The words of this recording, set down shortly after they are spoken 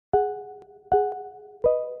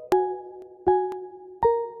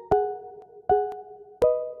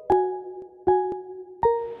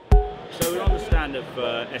fan of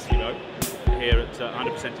ESKIMO here at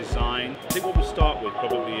 100% Design. I think what we'll start with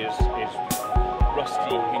probably is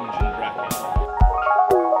rusty hinge and bracket.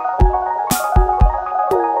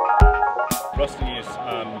 Rusty is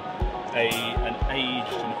an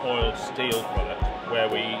aged and oiled steel product where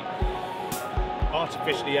we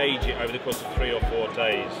artificially age it over the course of 3 or 4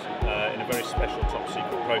 days in a very special top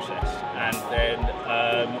secret process, and then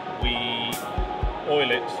we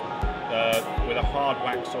oil it with a hard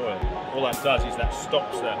wax oil. All that does is that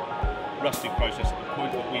stops the rusting process at the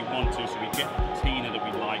point that we want to, so we get the patina that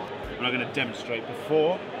we like. And I'm going to demonstrate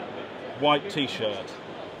before, white t-shirt,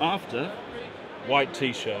 after, white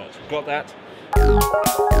t-shirt. Got that?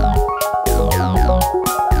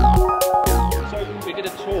 So we're going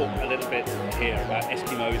to talk a little bit here about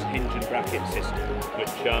ESKIMO's hinge and bracket system,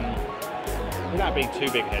 which, without being too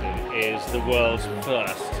big-headed, is the world's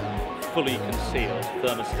first fully concealed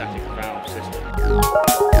thermostatic valve system.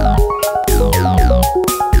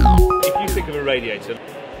 If you think of a radiator,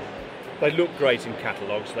 they look great in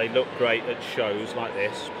catalogues, they look great at shows like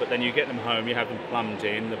this, but then you get them home, you have them plumbed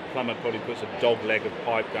in, the plumber probably puts a dog leg of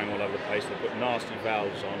pipe going all over the place, they put nasty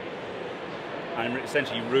valves on, and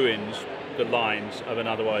essentially ruins the lines of an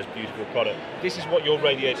otherwise beautiful product. This is what your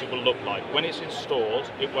radiator will look like. When it's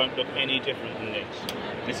installed, it won't look any different than this.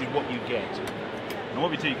 This is what you get. And what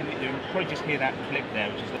we do, you can probably just hear that click there,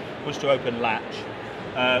 which is the push to open latch,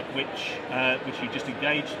 which you just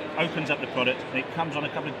engage, opens up the product, and it comes on a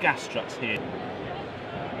couple of gas struts here.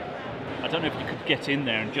 I don't know if you could get in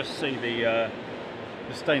there and just see the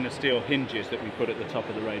stainless steel hinges that we put at the top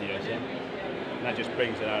of the radiator. And that just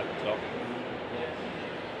brings it out at the top.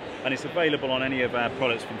 And it's available on any of our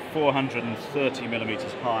products from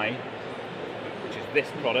 430mm high, which is this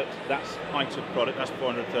product. That's height of product, that's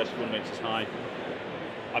 431mm high,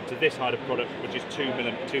 up to this height of product, which is 2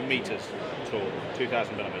 meters tall,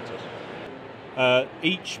 2000mm.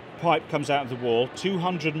 Each pipe comes out of the wall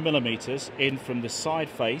 200mm in from the side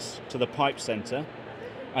face to the pipe center,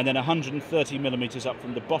 and then 130mm up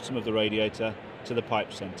from the bottom of the radiator to the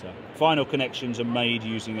pipe center. Final connections are made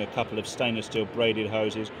using a couple of stainless steel braided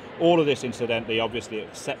hoses. All of this, incidentally, obviously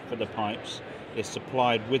except for the pipes, is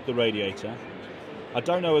supplied with the radiator. I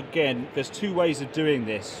don't know, again, there's 2 ways of doing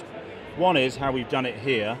this. One is how we've done it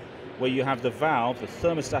here, where you have the valve, the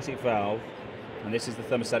thermostatic valve, and this is the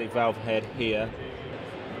thermostatic valve head here,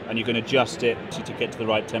 and you can adjust it to get to the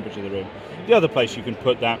right temperature of the room. The other place you can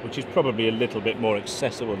put that, which is probably a little bit more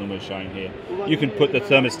accessible than we're showing here, you can put the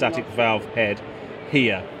thermostatic valve head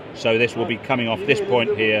here. So this will be coming off this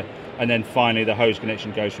point here, and then finally the hose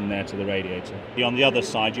connection goes from there to the radiator. On the other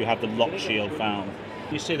side you have the lock shield valve.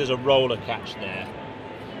 You see there's a roller catch there,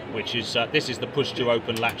 which is, this is the push to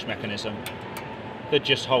open latch mechanism that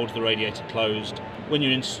just holds the radiator closed. When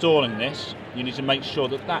you're installing this, you need to make sure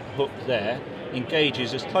that that hook there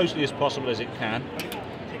engages as closely as possible as it can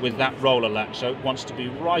with that roller latch, so it wants to be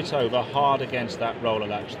right over hard against that roller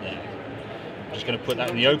latch there. I'm just going to put that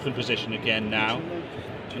in the open position again now,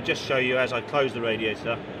 and just show you as I close the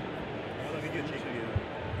radiator,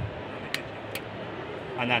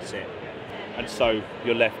 and that's it. And so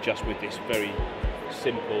you're left just with this very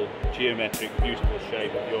simple, geometric, beautiful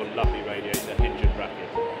shape of your lovely radiator hinge and bracket.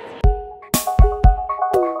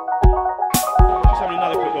 Just having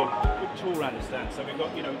another quick tour around the stand. So we've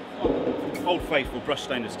got, you know, old faithful brushed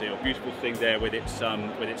stainless steel, beautiful thing there with its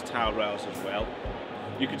towel rails as well.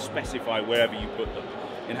 You can specify wherever you put them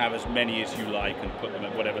and have as many as you like and put them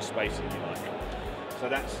at whatever spacing you like. So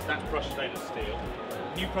that's brushed stainless steel.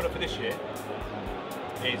 New product for this year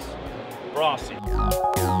is brassy,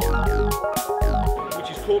 which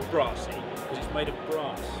is called brassy because it's made of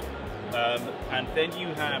brass. And then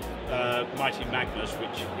you have Mighty Magnus,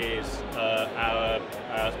 which is our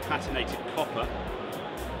patinated copper.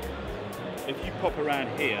 If you pop around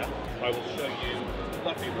here, I will show you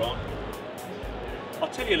lovely Ron. I'll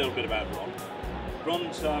tell you a little bit about Ron.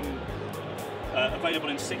 Ron's available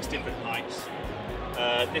in 6 different heights.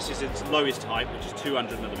 This is its lowest height, which is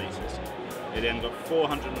 200mm. It then got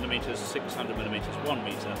 400mm, 600mm, 1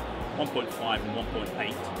 meter, 1.5 and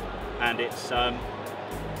 1.8, and it's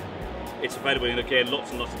available in, again,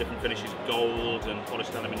 lots and lots of different finishes: gold and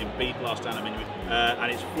polished aluminium, bead blast aluminium,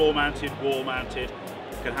 and it's floor mounted, wall mounted.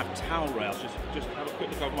 You can have towel rails. Just have a quick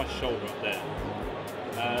look over my shoulder up there.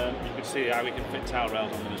 You can see how we can fit towel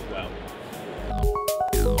rails on them as well.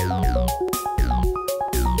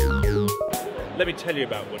 Let me tell you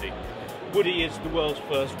about Woody. Woody is the world's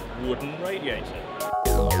first wooden radiator.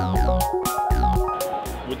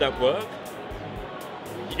 Would that work?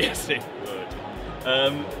 Yes, it would.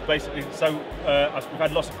 Basically, so we've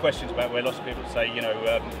had lots of questions about where lots of people say, you know,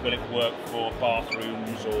 will it work for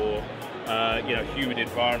bathrooms or you know, humid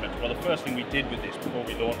environment. Well, the first thing we did with this before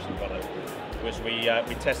we launched the product was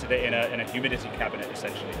we tested it in a humidity cabinet,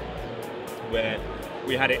 essentially, where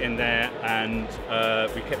we had it in there and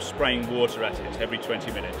we kept spraying water at it every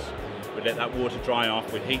 20 minutes. We'd let that water dry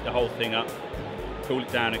off, we'd heat the whole thing up, cool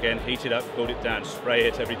it down again, heat it up, cool it down, spray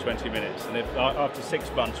it every 20 minutes. And if, after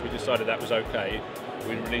 6 months we decided that was okay,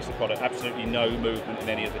 we released the product. Absolutely no movement in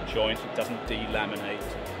any of the joints, it doesn't delaminate.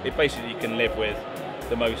 It basically can live with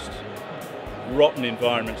the most rotten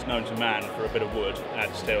environments known to man for a bit of wood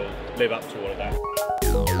and still live up to all of that.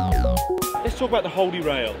 Let's talk about the Holy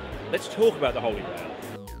Rail. Let's talk about the Holy Rail.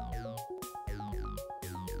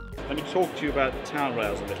 Let me talk to you about the towel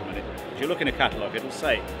rails a little minute. If you look in a catalogue, it'll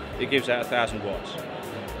say it gives out 1,000 watts.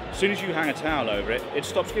 As soon as you hang a towel over it, it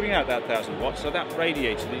stops giving out that 1,000 watts, so that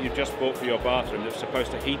radiator that you've just bought for your bathroom that's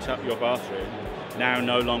supposed to heat up your bathroom now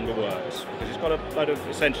no longer works, because it's got a load of,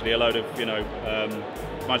 essentially a load of, you know,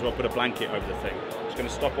 might as well put a blanket over the thing. It's going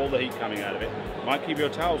to stop all the heat coming out of it. It might keep your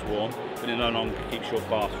towels warm, but it no longer keeps your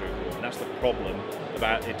bathroom warm. And that's the problem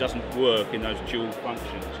about it doesn't work in those dual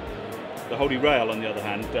functions. The Holy Rail, on the other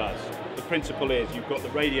hand, does. The principle is you've got the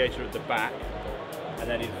radiator at the back, and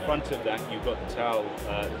then in front of that you've got the towel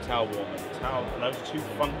warmer. The towel, and those two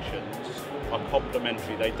functions are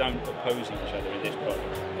complementary. They don't oppose each other in this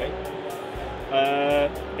product. Okay.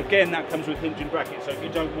 Again, that comes with hinge and bracket. So if you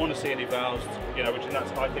don't want to see any valves, you know, which that's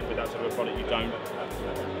I think with that sort of a product you don't,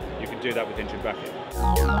 you can do that with hinge and bracket.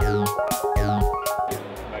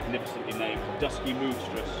 Magnificently named Dusky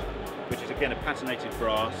Moodstress, which is again a patinated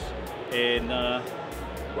brass in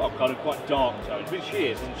well, kind of quite dark tones, which she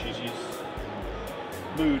is, isn't she? She's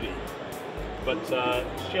moody, but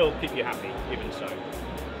she'll keep you happy, even so.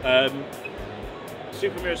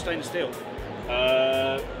 Super mirror stainless steel,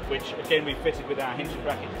 which again we fitted with our hinge and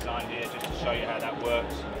bracket design here, just to show you how that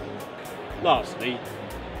works. Lastly,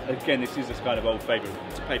 again, this is this kind of old favourite,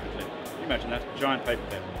 it's a paper clip. Can you imagine that? Giant paper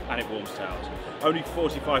clip, and it warms towels. Only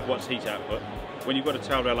 45 watts heat output. When you've got a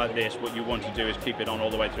towel rail like this, what you want to do is keep it on all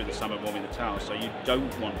the way through the summer warming the towel. So you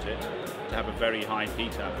don't want it to have a very high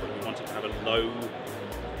heat output. You want it to have a low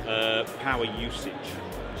power usage.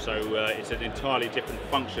 So it's an entirely different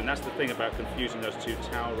function. That's the thing about confusing those two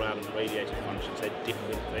towel rail and radiator functions. They're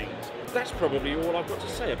different things. That's probably all I've got to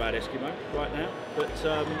say about Eskimo right now. But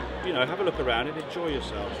you know, have a look around and enjoy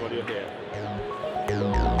yourselves while you're here.